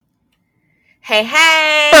Hey,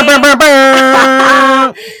 hey!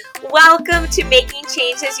 Welcome to Making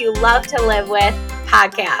Changes You Love to Live With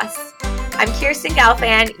podcast. I'm Kirsten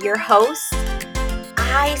Gelfand, your host.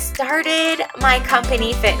 I started my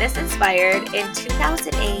company, Fitness Inspired, in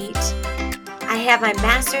 2008. I have my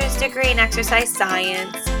master's degree in exercise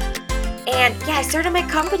science. And I started my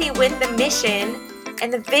company with the mission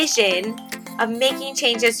and the vision of making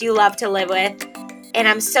changes you love to live with. And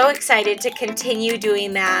I'm so excited to continue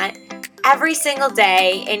doing that every single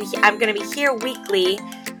day. And I'm going to be here weekly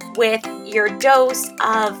with your dose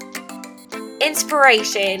of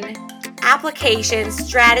inspiration, applications,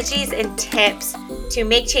 strategies, and tips to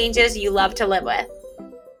make changes you love to live with.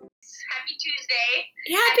 Happy Tuesday.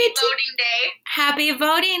 Happy voting day. Happy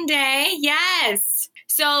voting day. Yes.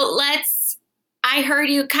 So I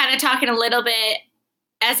heard you kind of talking a little bit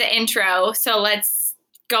as an intro. So let's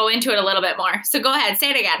go into it a little bit more. So go ahead,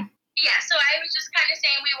 say it again. Yeah, so I was just kind of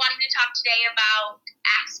saying we wanted to talk today about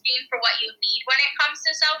asking for what you need when it comes to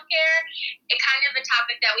self-care. It's kind of a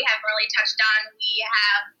topic that we haven't really touched on. We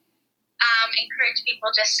have encouraged people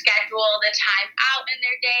to schedule the time out in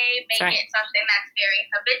their day, make it something that's very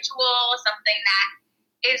habitual, something that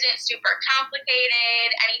isn't super complicated,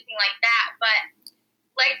 anything like that. But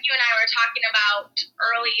like you and I were talking about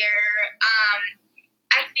earlier,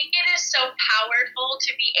 I think it is so powerful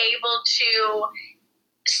to be able to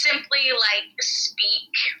simply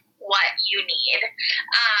speak what you need.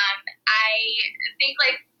 I think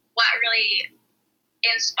what really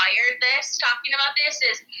inspired talking about this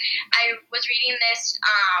is I was reading this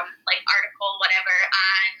article, whatever,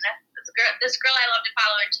 on this girl I love to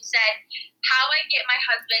follow, and she said, how I get my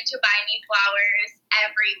husband to buy me flowers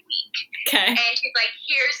every week. Okay. And she's like,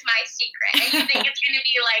 here's my secret. And you think it's going to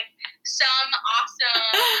be some awesome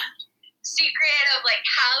secret of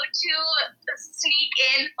how to sneak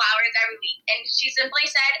in flowers every week. And she simply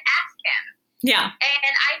said, ask him. Yeah.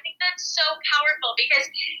 And I think that's so powerful because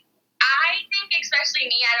I think, especially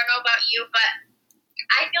me, I don't know about you, but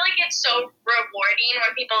I feel like it's so rewarding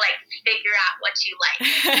when people figure out what you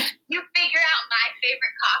like. You figure out my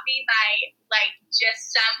favorite coffee by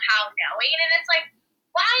just somehow knowing, and it's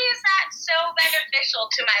why is that so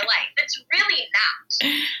beneficial to my life? It's really not.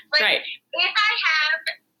 Right. If I have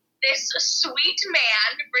this sweet man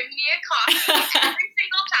bring me a coffee every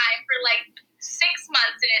single time for 6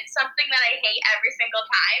 months, and it's something that I hate every single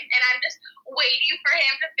time, and I'm just waiting for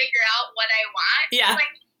him to figure out what I want. Yeah.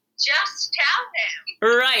 Just tell him.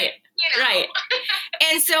 Right. Right.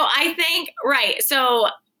 And so I think, so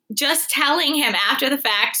just telling him after the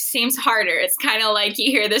fact seems harder. It's kind of like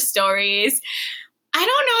you hear the stories. I don't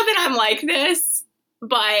know that I'm like this,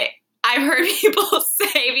 but I've heard people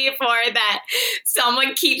say before that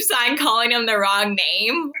someone keeps on calling him the wrong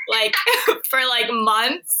name, for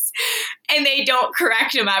months, and they don't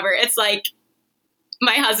correct him ever. It's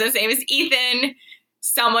my husband's name is Ethan.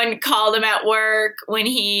 Someone called him at work when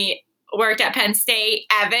he worked at Penn State,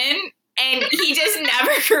 Evan, and he just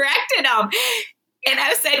never corrected him. And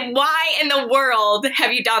I said, why in the world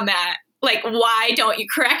have you done that? Why don't you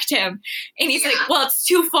correct him? And he's like, well, it's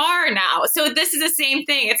too far now. So this is the same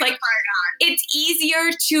thing. It's it's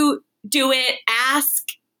easier to do it, ask,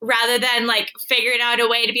 rather than figuring out a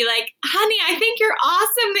way to be honey, I think you're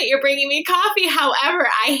awesome that you're bringing me coffee. However,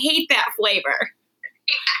 I hate that flavor.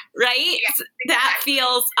 Right? Yeah, exactly. That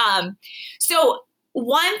feels, so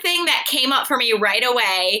one thing that came up for me right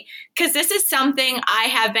away, because this is something I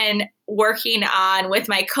have been working on with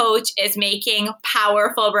my coach, is making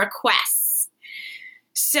powerful requests.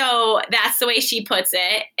 So that's the way she puts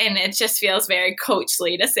it. And it just feels very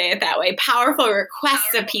coachly to say it that way. Powerful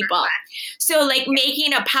requests of people. So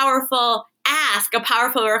making a powerful ask, a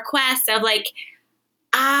powerful request of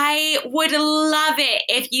I would love it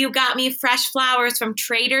if you got me fresh flowers from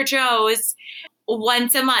Trader Joe's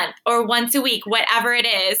once a month or once a week, whatever it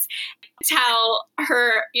is. Tell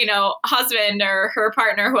her, husband or her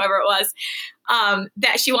partner, whoever it was,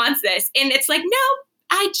 that she wants this. And it's no,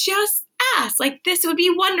 I just asked. This would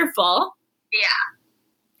be wonderful.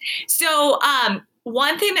 Yeah. So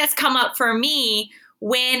one thing that's come up for me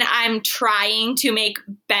when I'm trying to make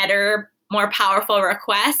better, more powerful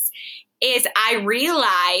requests is I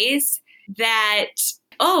realize that,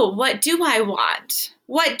 what do I want?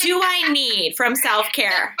 What do I need from self-care?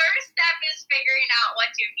 The first step is figuring out what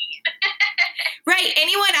you need. Right.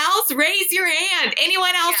 Anyone else? Raise your hand.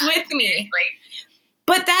 Anyone else with me? Seriously.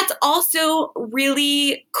 But that's also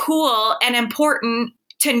really cool and important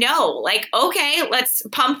to know. Okay, let's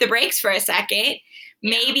pump the brakes for a second.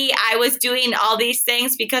 Maybe I was doing all these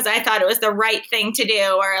things because I thought it was the right thing to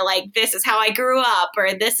do, or this is how I grew up,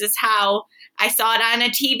 or this is how I saw it on a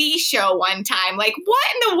TV show one time. What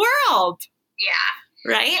in the world? Yeah.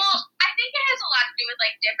 Right? Well, I think it has a lot to do with,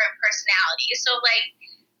 like, different personalities. So, like,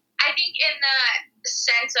 I think in the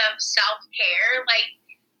sense of self-care, like,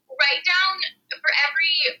 write down for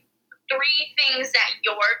every 3 things that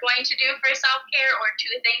you're going to do for self-care or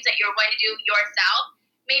 2 things that you're going to do yourself,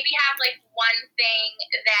 maybe have, like, 1 thing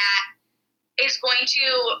that is going to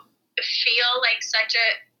feel like such a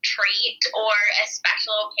treat or a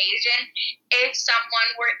special occasion if someone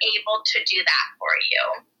were able to do that for you.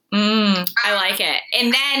 I like it.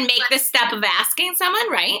 And then make the step of asking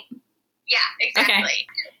someone, right? Yeah, exactly. Okay.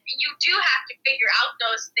 You do have to figure out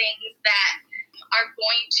those things that are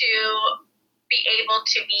going to be able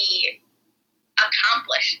to be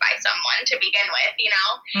accomplished by someone to begin with, you know?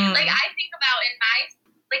 Like, I think about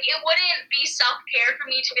like, it wouldn't be self-care for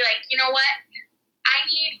me to be like, you know what? I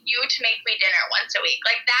need you to make me dinner once a week.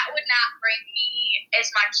 Like, that would not bring me as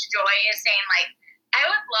much joy as saying, like, I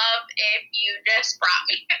would love if you just brought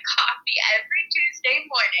me a coffee every Tuesday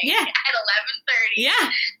morning at 11:30. Yeah.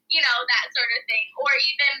 You know, that sort of thing. Or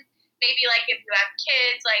even maybe, like, if you have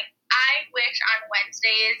kids, like, I wish on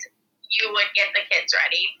Wednesdays you would get the kids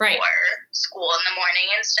ready for school in the morning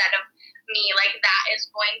instead of me. Like, that is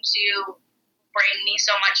going to bring me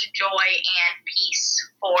so much joy and peace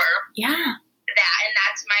for that. And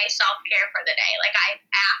that's my self-care for the day. Like, I've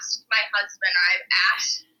asked my husband, I've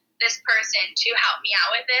asked this person to help me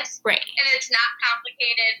out with this. Right. And it's not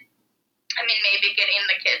complicated. I mean, maybe getting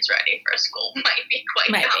the kids ready for school might be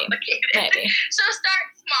quite complicated. Maybe. So start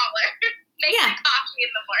smaller. Make the coffee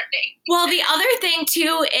in the morning. Well, the other thing,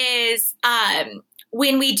 too, is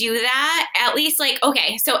when we do that, at least, like,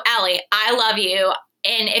 okay, so Ellie, I love you.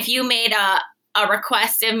 And if you made a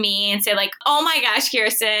request of me and say, like, oh my gosh,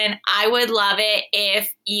 Kirsten, I would love it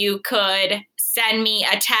if you could send me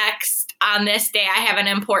a text on this day. I have an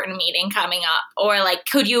important meeting coming up. Or, like,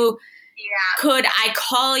 could I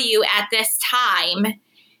call you at this time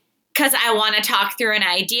because I want to talk through an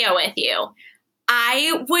idea with you?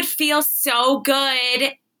 I would feel so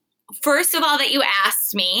good, first of all, that you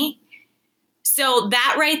asked me. So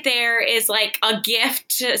that right there is like a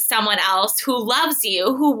gift to someone else who loves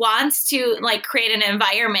you, who wants to, like, create an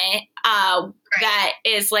environment that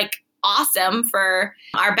is, like, awesome for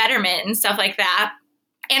our betterment and stuff like that.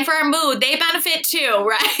 And for our mood, they benefit too,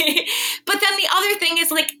 right? But then the other thing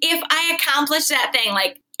is, like, if I accomplish that thing,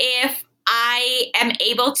 like, if I am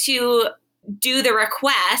able to do the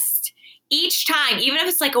request each time, even if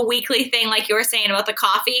it's like a weekly thing, like you were saying about the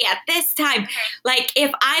coffee at this time, like, if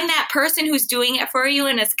I'm that person who's doing it for you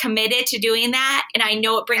and is committed to doing that, and I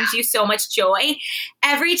know it brings you so much joy,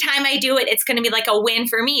 every time I do it, it's going to be like a win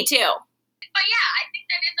for me too. But yeah, I think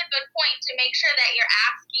that is a good point, to make sure that you're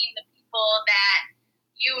asking the people that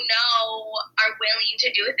you know are willing to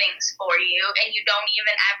do things for you, and you don't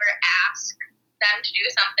even ever ask them to do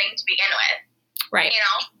something to begin with. Right. You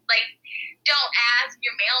know, like, don't ask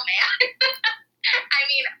your mailman. I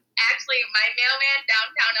mean, actually, my mailman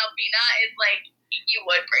downtown Alpena is like, he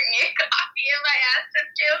would bring me a coffee if I asked him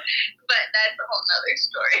to, but that's a whole nother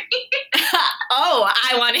story. Oh,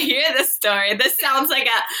 I want to hear this story. This sounds like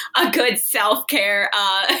a good self-care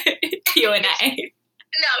Q&A.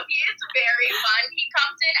 No, he is very fun. He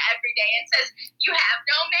comes in every day and says, "You have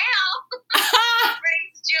no mail."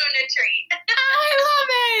 Brings June a treat. I love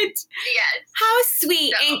it. Yes. How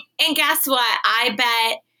sweet. So. And guess what? I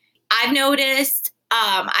bet I've noticed,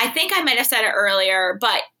 I think I might have said it earlier,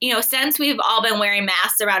 but, you know, since we've all been wearing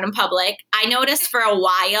masks around in public, I noticed for a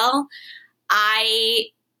while I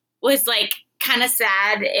was, like, kind of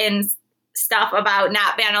sad and stuff about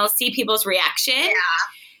not being able to see people's reaction.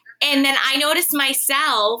 Yeah. And then I noticed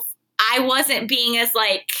myself, I wasn't being as,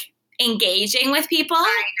 like, engaging with people. I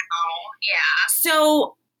know, yeah.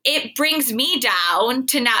 So it brings me down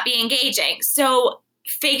to not be engaging. So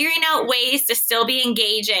figuring out ways to still be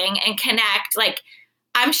engaging and connect, like,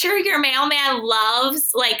 I'm sure your mailman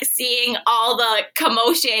loves, like, seeing all the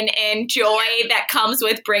commotion and joy that comes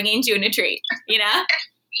with bringing June a treat, you know?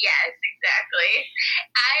 Yes, exactly.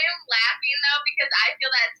 I am laughing, though, because I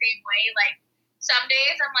feel that same way, like, some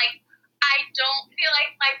days I'm like, I don't feel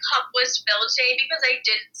like my cup was filled today because I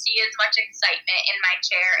didn't see as much excitement in my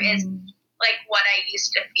chair as, like, what I used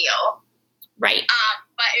to feel. Right.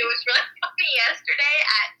 But it was really funny yesterday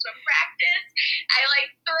at swim practice. I, like,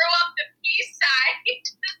 threw up the peace sign to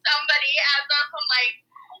somebody as I'm like,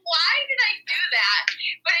 why did I do that?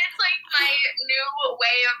 But it's, like, my new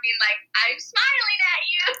way of being like, I'm smiling at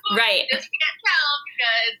you. Right. You just can't tell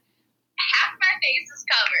because half my face is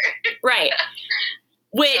covered. Right.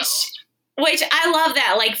 Which I love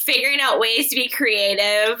that, like, figuring out ways to be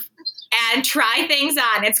creative and try things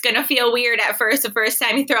on. It's going to feel weird at first, the first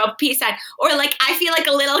time you throw up a peace sign. Or like, I feel like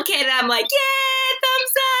a little kid and I'm like, yeah,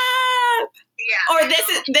 thumbs up. Yeah. Or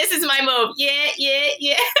this is my move. Yeah.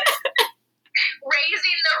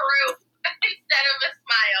 Raising the roof instead of a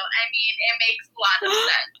smile. I mean, it makes a lot of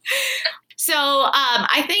sense. So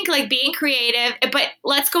I think like being creative, but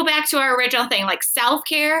let's go back to our original thing. Like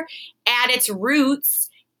self-care at its roots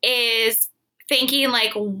is thinking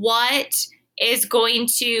like what is going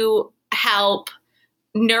to help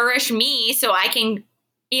nourish me so I can,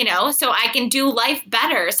 so I can do life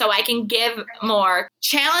better, so I can give more.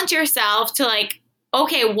 Challenge yourself to like,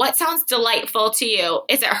 okay, what sounds delightful to you?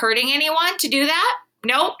 Is it hurting anyone to do that?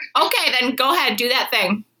 Nope. Okay, then go ahead, do that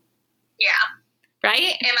thing. Yeah.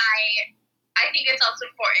 Right? I think it's also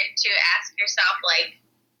important to ask yourself, like,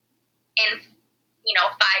 in, 5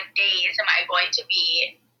 days, am I going to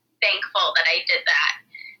be thankful that I did that?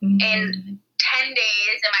 In 10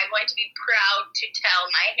 days, am I going to be proud to tell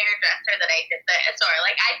my hairdresser that I did this? Or,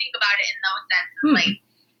 like, I think about it in those senses, like.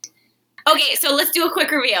 Okay, so let's do a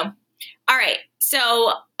quick review. All right,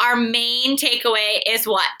 so our main takeaway is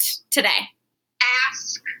what today?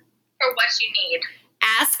 Ask for what you need.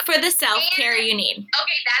 Ask for the self-care you need.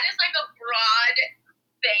 Okay, that is like a broad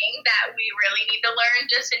thing that we really need to learn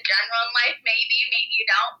just in general in life. Maybe you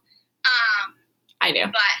don't. I do.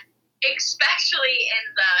 But especially in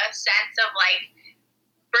the sense of like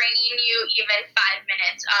bringing you even 5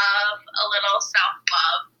 minutes of a little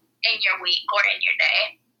self-love in your week or in your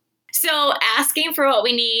day. So asking for what we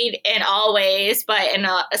need in all ways, but in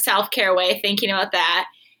a self-care way, thinking about that.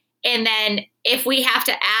 And then if we have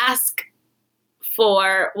to ask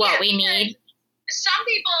for what we need. Some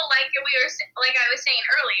people, like I was saying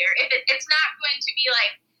earlier, if it's not going to be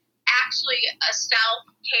like actually a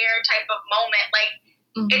self-care type of moment, like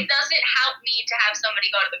it doesn't help me to have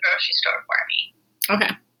somebody go to the grocery store for me.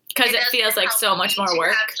 Okay. Because it feels like so much more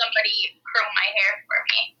work. Have somebody curl my hair for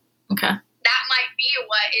me. Okay. That might be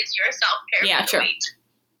what is your self-care for the week.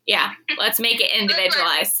 Yeah. Let's make it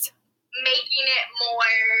individualized. Making it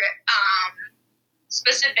more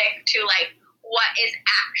specific to like what is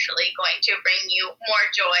actually going to bring you more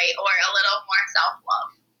joy or a little more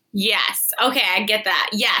self-love. Yes. Okay, I get that.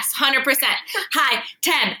 Yes, 100%. Hi,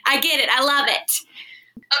 10. I get it. I love it.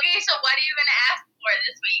 Okay, so what are you going to ask for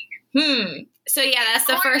this week? So yeah, that's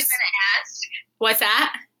the first. Who are you going to ask? What's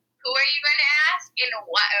that? Who are you going to ask and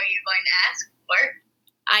what are you going to ask for?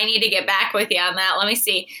 I need to get back with you on that. Let me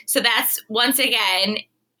see. So that's, once again,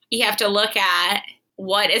 you have to look at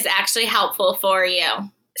what is actually helpful for you.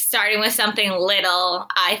 Starting with something little,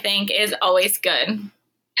 I think, is always good.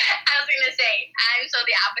 I was going to say, I'm so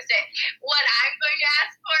the opposite. What I'm going to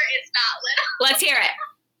ask for is not little. Let's hear it.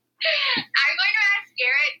 I'm going to ask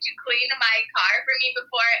Garrett to clean my car for me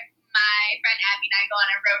before my friend Abby and I go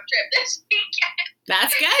on a road trip this weekend.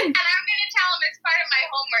 That's good. And I'm going to tell him it's part of my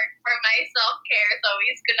homework for my self-care, so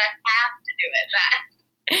he's going to have to do it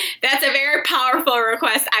then. That's a very powerful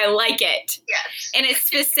request. I like it. Yes. And it's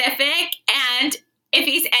specific, and if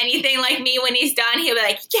he's anything like me when he's done, he'll be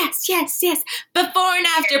like, yes. Before and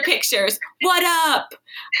after pictures. What up?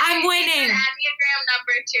 I'm winning. He's an Enneagram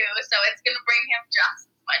number 2, so it's going to bring him just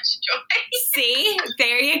as much joy. See?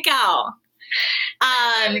 There you go.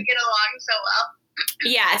 We get along so well.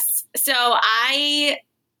 Yes. So I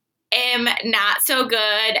am not so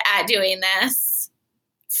good at doing this.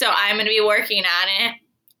 So I'm going to be working on it.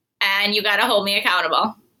 And you got to hold me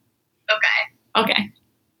accountable. Okay.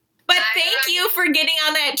 But thank you for getting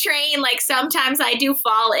on that train. Like sometimes I do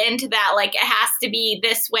fall into that. Like it has to be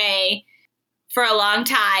this way for a long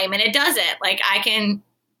time. And it doesn't. Like I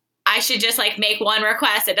should just like make one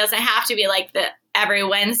request. It doesn't have to be like every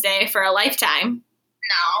Wednesday for a lifetime.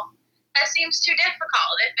 No. That seems too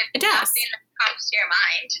difficult if it's something that comes to your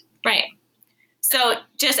mind. Right. So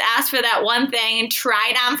just ask for that one thing and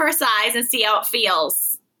try it on for size and see how it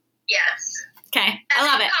feels. Yes. Okay. And I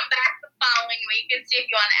love it. Come back the following week and see if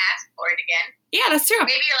you want to ask for it again. Yeah, that's true.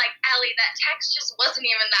 Maybe you're like, Ellie, that text just wasn't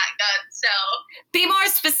even that good, so. Be more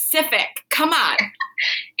specific. Come on.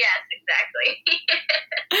 Yes, exactly.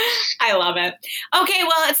 I love it. Okay,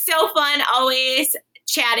 well, it's so fun always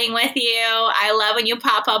chatting with you. I love when you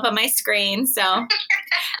pop up on my screen. So, all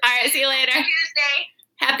right, see you later.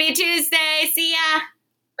 Happy Tuesday. See ya.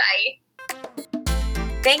 Bye.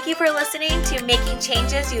 Thank you for listening to Making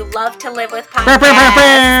Changes You Love to Live With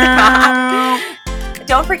podcast.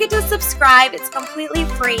 Don't forget to subscribe. It's completely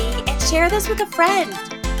free. And share this with a friend.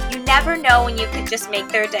 You never know when you could just make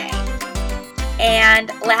their day.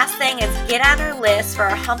 And last thing is get on our list for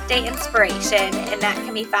our Hump Day inspiration, and that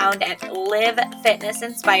can be found at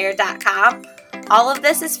livefitnessinspired.com. All of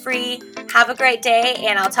this is free. Have a great day,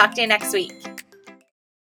 and I'll talk to you next week.